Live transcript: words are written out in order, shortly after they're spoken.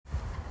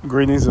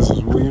Greetings, this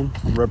is William.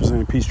 I'm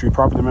representing Peachtree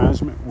Property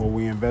Management, where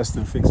we invest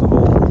in fix and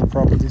hold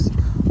properties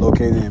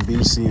located in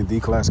B, C, and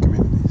D class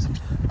communities.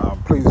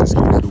 Please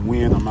excuse the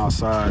wind. I'm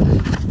outside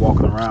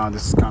walking around.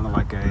 This is kind of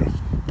like a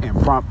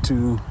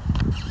impromptu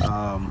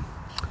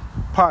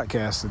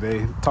podcast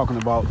today, talking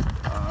about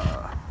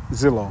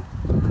Zillow,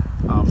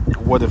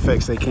 what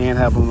effects they can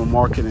have on the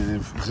market, and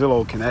if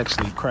Zillow can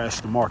actually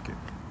crash the market.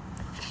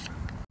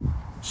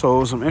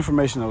 So some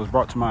information that was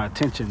brought to my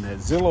attention that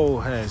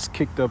Zillow has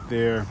kicked up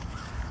their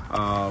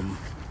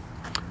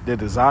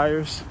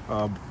desires.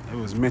 It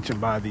was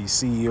mentioned by the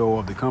CEO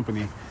of the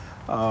company.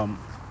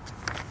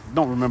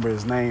 Don't remember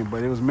his name,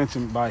 but it was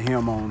mentioned by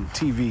him on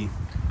TV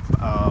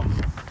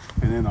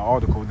and in the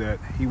article that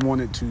he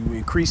wanted to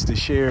increase the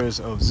shares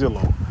of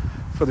Zillow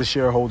for the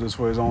shareholders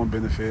for his own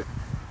benefit,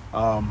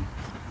 own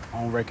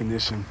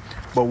recognition.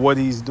 But what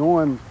he's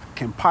doing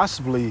can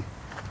possibly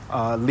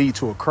lead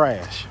to a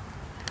crash.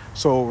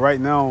 So right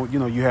now,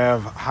 you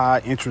have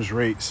high interest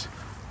rates,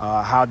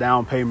 high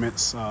down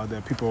payments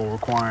that people are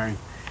requiring.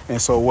 And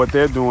so what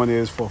they're doing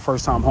is for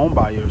first-time home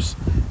buyers,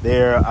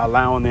 they're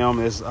allowing them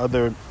as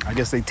other, I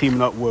guess they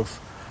teaming up with,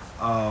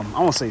 I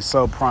won't say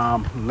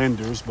subprime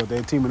lenders, but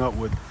they're teaming up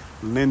with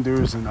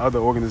lenders and other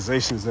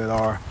organizations that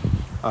are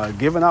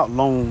giving out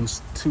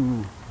loans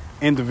to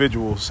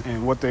individuals.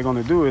 And what they're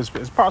going to do is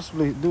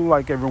possibly do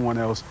like everyone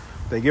else.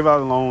 They give out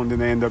a loan, then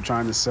they end up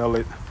trying to sell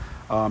it.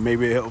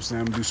 Maybe it helps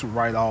them do some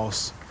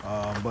write-offs,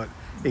 but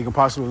it can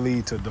possibly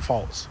lead to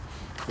defaults.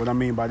 What I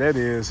mean by that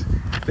is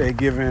they're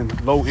giving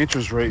low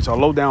interest rates or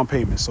low down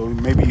payments. So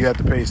maybe you have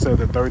to pay instead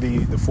of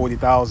 $30,000 to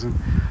 $40,000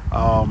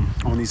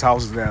 on these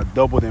houses that are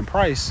doubled in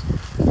price.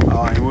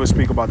 And we'll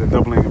speak about the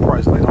doubling in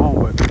price later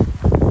on. But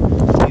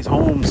these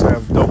homes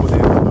have doubled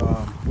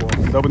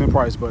in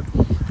price, but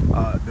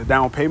the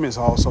down payments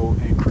also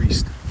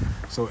increased.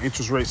 So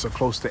interest rates are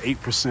close to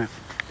 8%.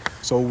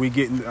 So we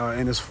getting,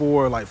 and it's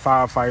for like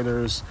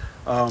firefighters.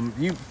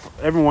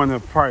 Everyone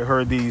have probably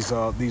heard these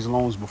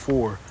loans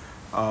before.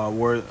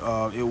 Where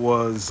it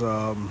was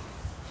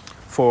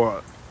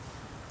for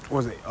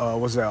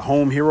was that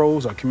home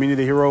heroes or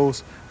community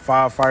heroes,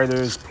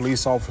 firefighters,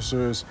 police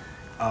officers,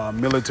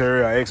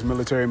 military or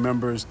ex-military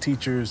members,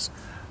 teachers.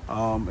 It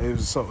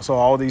was so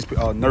all these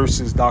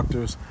nurses,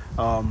 doctors,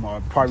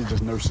 or probably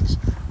just nurses.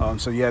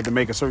 So you had to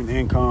make a certain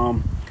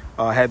income,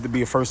 had to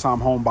be a first-time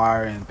home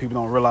buyer, and people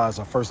don't realize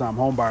a first-time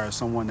home buyer is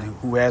someone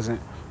who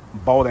hasn't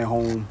bought a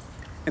home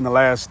in the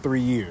last 3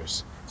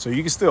 years. So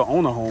you can still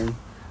own a home.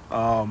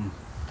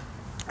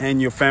 And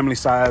your family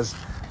size,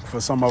 for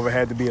some of it,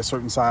 had to be a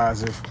certain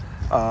size if,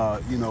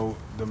 to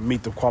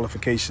meet the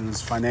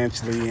qualifications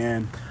financially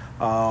and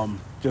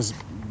just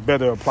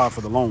better apply for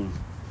the loan.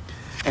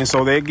 And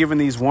so they're giving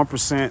these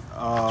 1%,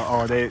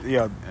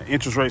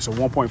 interest rates of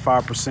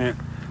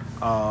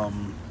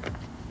 1.5%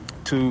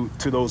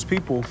 to those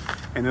people.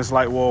 And it's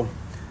like, well,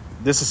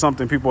 this is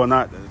something people are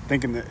not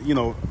thinking that,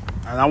 and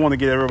I want to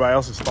get everybody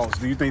else's thoughts.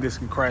 Do you think this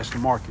can crash the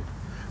market?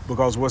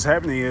 Because what's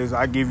happening is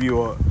I give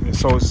you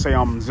so say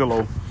I'm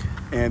Zillow,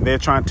 and they're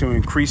trying to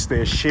increase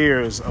their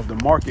shares of the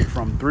market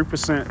from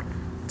 3%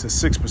 to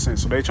 6%.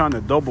 So they're trying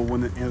to double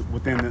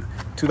within the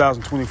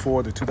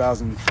 2024 to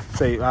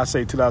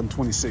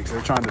 2026.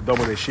 They're trying to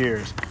double their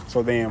shares.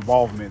 So their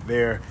involvement,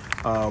 they're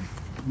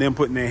them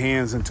putting their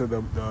hands into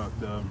the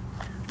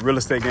real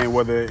estate game,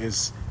 whether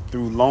it's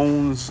through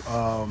loans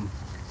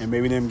and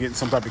maybe them getting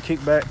some type of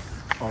kickback,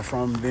 or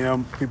from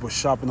them people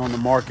shopping on the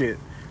market,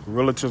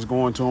 realtors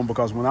going to them.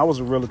 Because when I was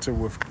a realtor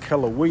with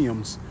Keller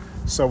Williams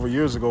several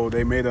years ago,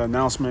 they made an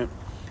announcement.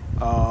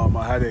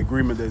 I had an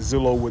agreement that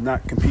Zillow would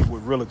not compete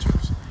with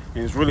realtors.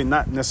 And it's really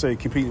not necessarily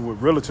competing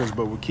with realtors,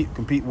 but would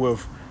compete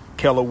with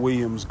Keller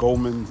Williams,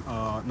 Caldwell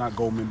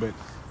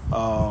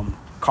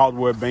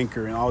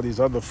Banker, and all these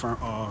other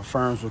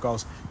firms,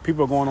 because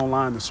people are going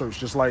online to search,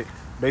 just like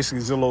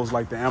basically Zillow's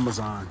like the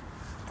Amazon.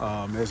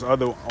 There's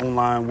other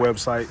online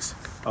websites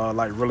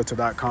like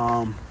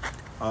Realtor.com.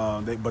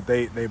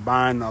 They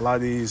buying a lot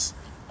of these.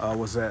 I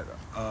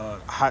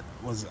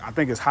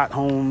think it's Hot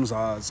Homes,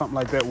 something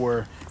like that,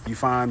 where you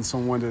find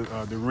someone to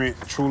rent.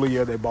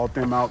 Trulia, they bought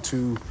them out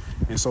too,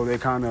 and so they're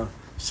kind of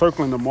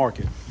circling the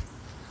market,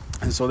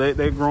 and so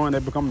they're growing.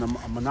 They're becoming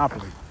a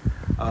monopoly,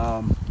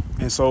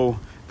 and so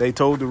they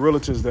told the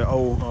realtors that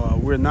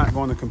we're not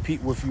going to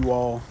compete with you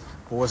all.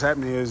 But what's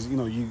happening is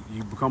you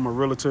become a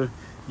realtor,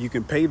 you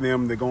can pay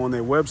them to go on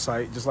their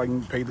website, just like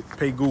you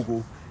pay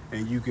Google,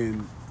 and you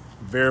can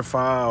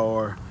verify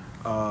or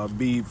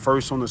be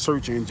first on the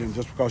search engine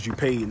just because you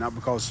paid, not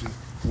because of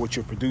what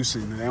you're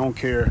producing. And they don't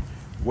care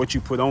what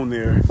you put on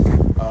there.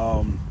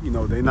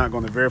 They're not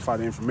going to verify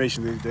the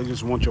information. They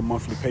just want your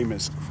monthly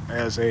payments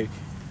as a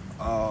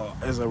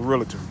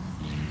realtor.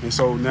 And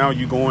so now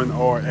you're going,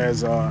 or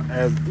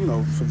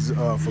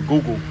for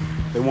Google,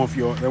 they want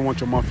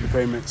your monthly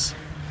payments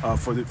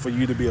for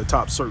you to be a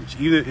top search.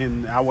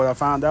 What I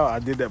found out, I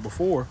did that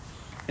before,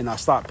 and I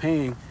stopped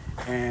paying,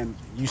 and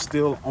you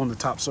still on the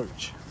top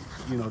search.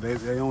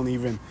 They don't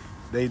even,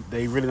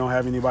 they really don't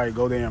have anybody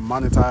go there and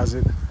monetize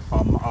it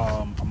or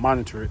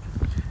monitor it.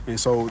 And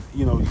so,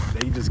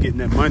 they just getting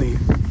that money,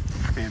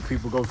 and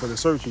people go for the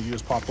search, and you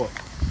just pop up.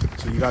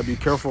 So you got to be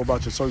careful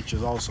about your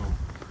searches also.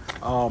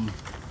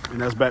 And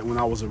that's back when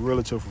I was a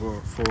realtor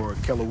for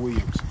Keller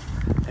Williams.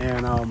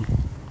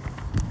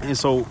 And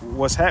so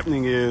what's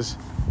happening is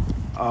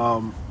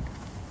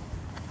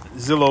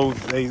Zillow,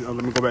 let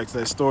me go back to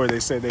that story. They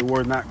said they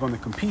were not going to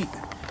compete.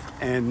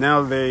 And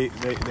now they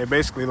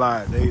basically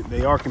lied.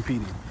 They are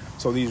competing.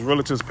 So these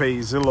realtors pay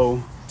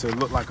Zillow to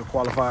look like a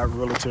qualified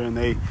realtor, and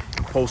they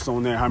post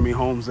on there how many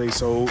homes they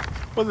sold,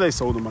 whether they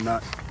sold them or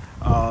not.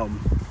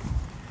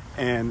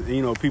 And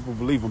people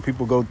believe them.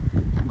 People go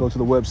to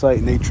the website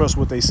and they trust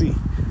what they see.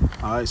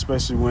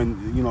 Especially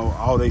when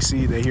all they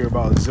see, they hear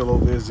about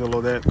Zillow this,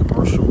 Zillow that,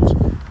 commercials,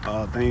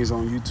 things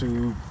on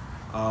YouTube.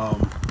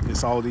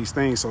 It's all these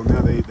things. So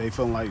now they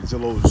feel like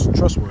Zillow is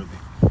trustworthy.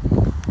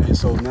 And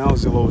so now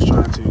Zillow is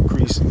trying to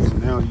increase.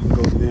 Now you can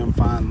go to them,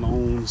 find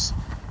loans.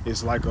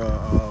 It's like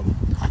a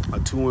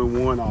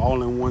 2-in-1, or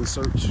all-in-one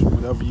search.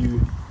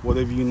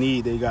 Whatever you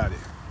need, they got it.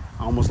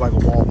 Almost like a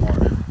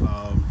Walmart.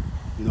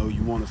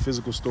 You want a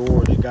physical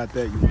store, they got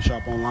that. You want to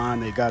shop online,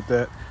 they got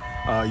that.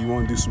 You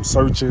want to do some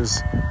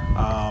searches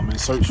and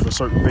search for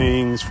certain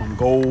things, from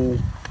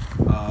gold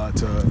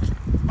to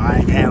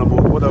buying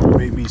animals, whatever it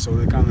may be. So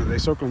they're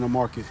circling the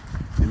market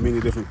in many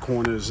different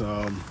corners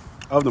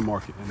of the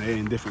market, and they're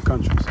in different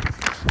countries.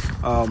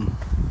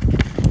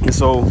 And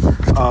so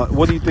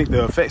what do you think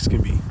the effects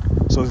can be?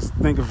 So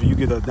think if you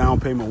get a down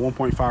payment of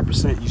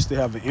 1.5%, you still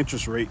have an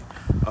interest rate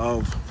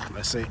of,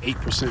 let's say,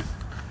 8%.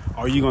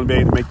 Are you going to be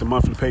able to make the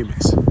monthly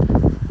payments?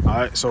 All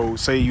right, so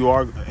say you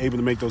are able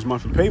to make those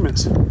monthly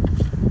payments.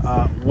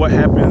 What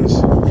happens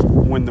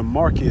when the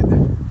market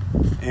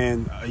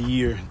in a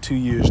year, 2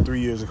 years, 3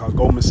 years, because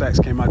Goldman Sachs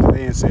came out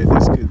today and said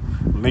this could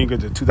linger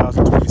to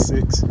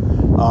 2026.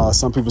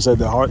 Some people said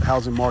the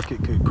housing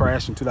market could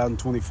crash in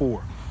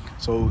 2024.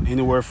 So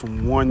anywhere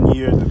from 1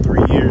 year to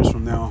 3 years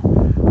from now,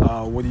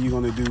 what are you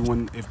going to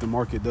do if the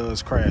market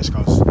does crash?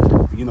 Because,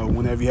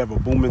 whenever you have a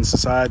booming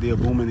society, a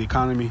booming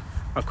economy,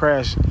 a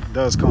crash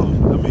does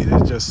come. I mean,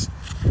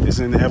 it's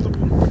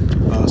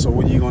inevitable. So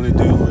what are you going to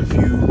do if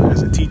you,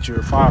 as a teacher, a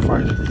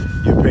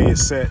firefighter, your pay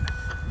is set,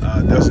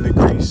 doesn't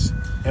increase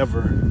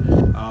ever,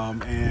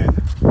 and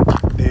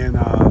then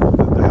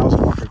the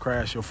housing market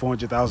crash, your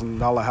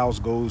 $400,000 house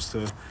goes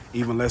to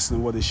even less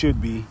than what it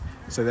should be.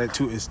 So that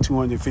is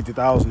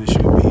 $250,000 it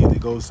should be, and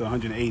it goes to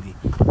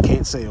 $180,000.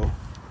 Can't sell.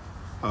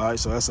 All right,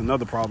 so that's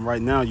another problem.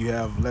 Right now, you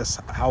have less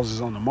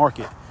houses on the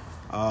market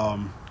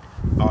than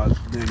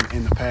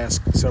in the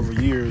past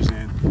several years,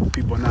 and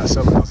people are not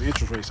selling because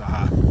interest rates are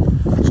high.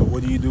 So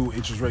what do you do?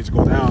 Interest rates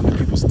go down, and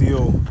people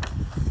still,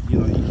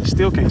 you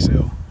still can't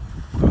sell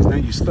because now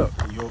you're stuck.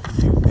 You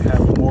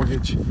have a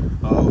mortgage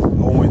of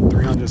owing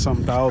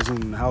 $300-something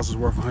thousand, and the house is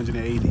worth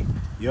 $180,000.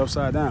 You're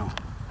upside down.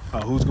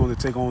 Who's going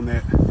to take on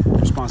that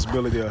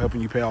responsibility of helping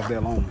you pay off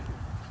that loan?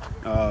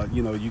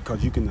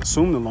 Because you can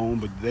assume the loan,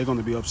 but they're going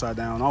to be upside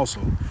down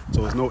also.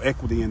 So there's no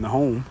equity in the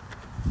home.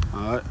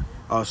 All right.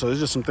 So there's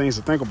just some things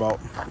to think about.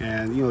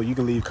 And, you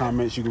can leave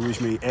comments. You can reach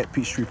me at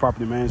Peachtree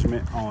Property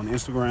Management on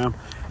Instagram.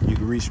 You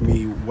can reach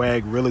me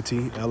WAG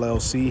Realty,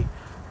 LLC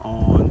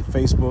on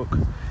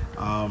Facebook.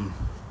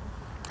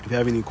 If you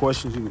have any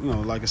questions,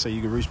 like I say,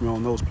 you can reach me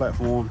on those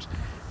platforms.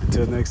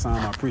 Until next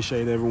time, I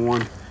appreciate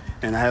everyone.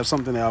 And I have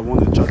something that I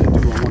want to try to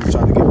do. I want to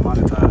try to get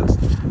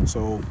monetized.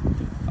 So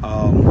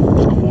I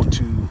want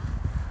to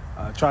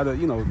try to,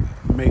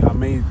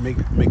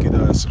 make it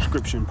a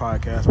subscription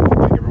podcast. I want to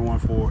thank everyone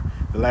for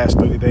the last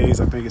 30 days.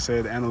 I think it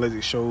said the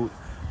analytics showed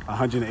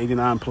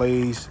 189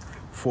 plays,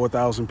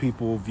 4,000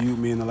 people viewed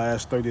me in the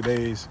last 30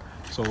 days.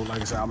 So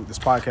like I said, this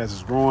podcast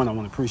is growing. I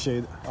want to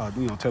appreciate,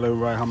 tell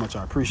everybody how much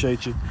I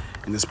appreciate you.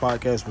 And this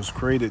podcast was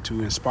created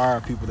to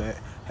inspire people that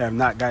have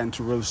not gotten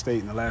to real estate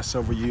in the last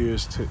several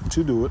years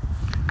to do it,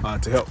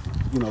 to help,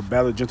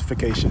 battle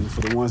gentrification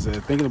for the ones that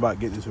are thinking about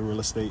getting into real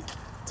estate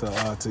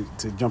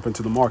to jump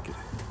into the market.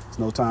 There's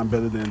no time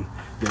better than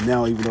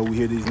now, even though we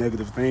hear these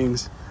negative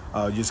things.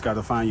 You just got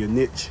to find your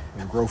niche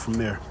and grow from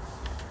there.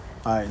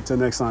 All right, until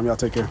next time, y'all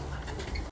take care.